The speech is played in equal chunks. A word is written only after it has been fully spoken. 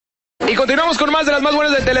Y continuamos con más de las más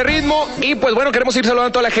buenas del Teleritmo. Y pues bueno, queremos ir saludando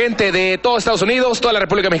a toda la gente de todo Estados Unidos, toda la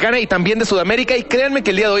República Mexicana y también de Sudamérica. Y créanme que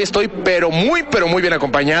el día de hoy estoy pero muy bien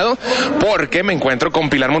acompañado porque me encuentro con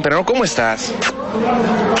Pilar Montenegro. ¿Cómo estás?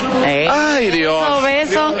 Ay, Dios.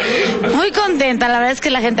 Beso. Muy contenta. La verdad es que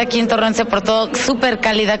la gente aquí en Torreón se portó súper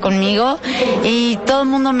cálida conmigo y todo el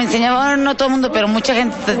mundo me enseñaba, bueno, no todo el mundo, pero mucha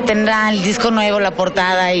gente tendrá el disco nuevo, la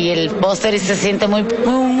portada y el póster y se siente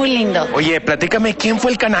muy lindo. Oye, platícame, ¿quién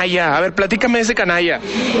fue el canalla? A ver, platícame de ese canalla.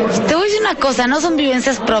 Te voy a decir una cosa, no son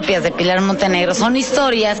vivencias propias de Pilar Montenegro, son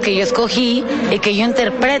historias que yo escogí y que yo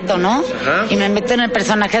interpreto, ¿no? Ajá. Y me meto en el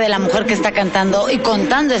personaje de la mujer que está cantando y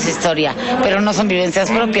contando esa historia, pero no son vivencias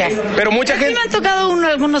propias. Pero mucha gente... Sí me han tocado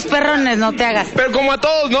algunos perrones, no te hagas. Pero como a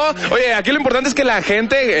todos, ¿no? Oye, aquí lo importante es que la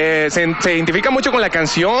gente se identifica mucho con la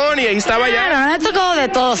canción y ahí estaba ya. Claro, me ha tocado de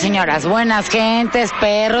todo, señoras. Buenas gentes,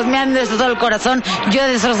 perros, me han destrozado el corazón, yo he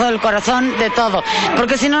destrozado el corazón, de todo.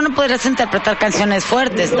 Porque si no, no podrías interpretar canciones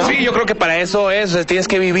fuertes, ¿no? Sí, yo creo que para eso es, tienes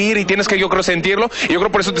que vivir y tienes que, yo creo, sentirlo. Y yo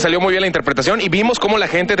creo por eso te salió muy bien la interpretación. Y vimos cómo la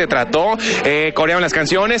gente te trató, coreaban las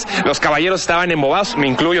canciones, los caballeros estaban embobados, me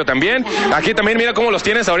incluyo también. Aquí también mira cómo los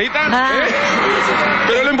tienes ahorita.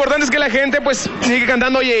 Pero lo importante es que la gente pues sigue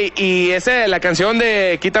cantando, oye, y la canción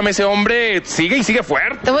de Quítame ese hombre sigue y sigue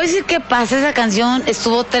fuerte. Te voy a decir qué pasa, esa canción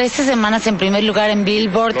estuvo 13 semanas en primer lugar en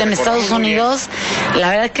Billboard en Estados Unidos. La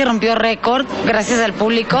verdad es que rompió récord gracias al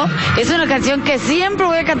público. Es una canción que siempre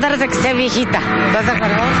voy a cantar hasta que sea viejita. ¿Estás de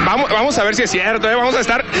acuerdo? Vamos a ver si es cierto, vamos a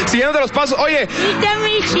estar siguiendo los pasos. Oye,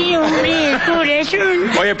 quítame ese hombre,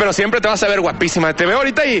 corazón. Oye, pero siempre te vas a ver guapísima. Te veo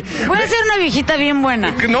ahorita y... Voy a ser una viejita bien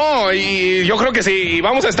buena. No, y yo creo que sí, y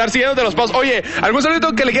vamos a estar siguiendo de los pasos. Oye, ¿algún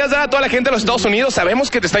saludo que le quieras dar a toda la gente de los Estados Unidos? Sabemos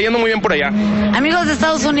que te está yendo muy bien por allá. Amigos de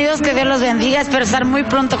Estados Unidos, que Dios los bendiga. Espero estar muy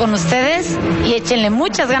pronto con ustedes y échenle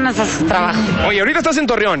muchas ganas a su trabajo. Oye, ahorita estás en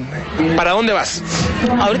Torreón. ¿Para dónde vas?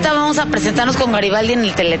 Ahorita vamos a presentarnos con Garibaldi en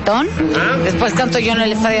el Teletón. Después canto yo en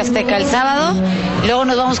el Estadio Azteca el sábado. Luego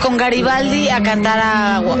nos vamos con Garibaldi a cantar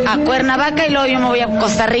a Cuernavaca y luego yo me voy a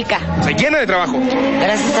Costa Rica. Se llena de trabajo.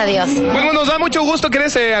 Gracias a Dios. Bueno, nos da mucho gusto.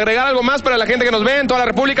 ¿Quieres agregar algo más para la gente que nos ve en toda la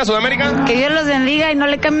República, Sudamérica? Que Dios los bendiga y no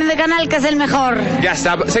le cambien de canal, que es el mejor. Ya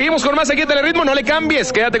está. Seguimos con más aquí en Teleritmo. No le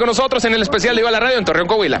cambies. Quédate con nosotros en el especial de Viva la Radio en Torreón,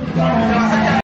 Coahuila.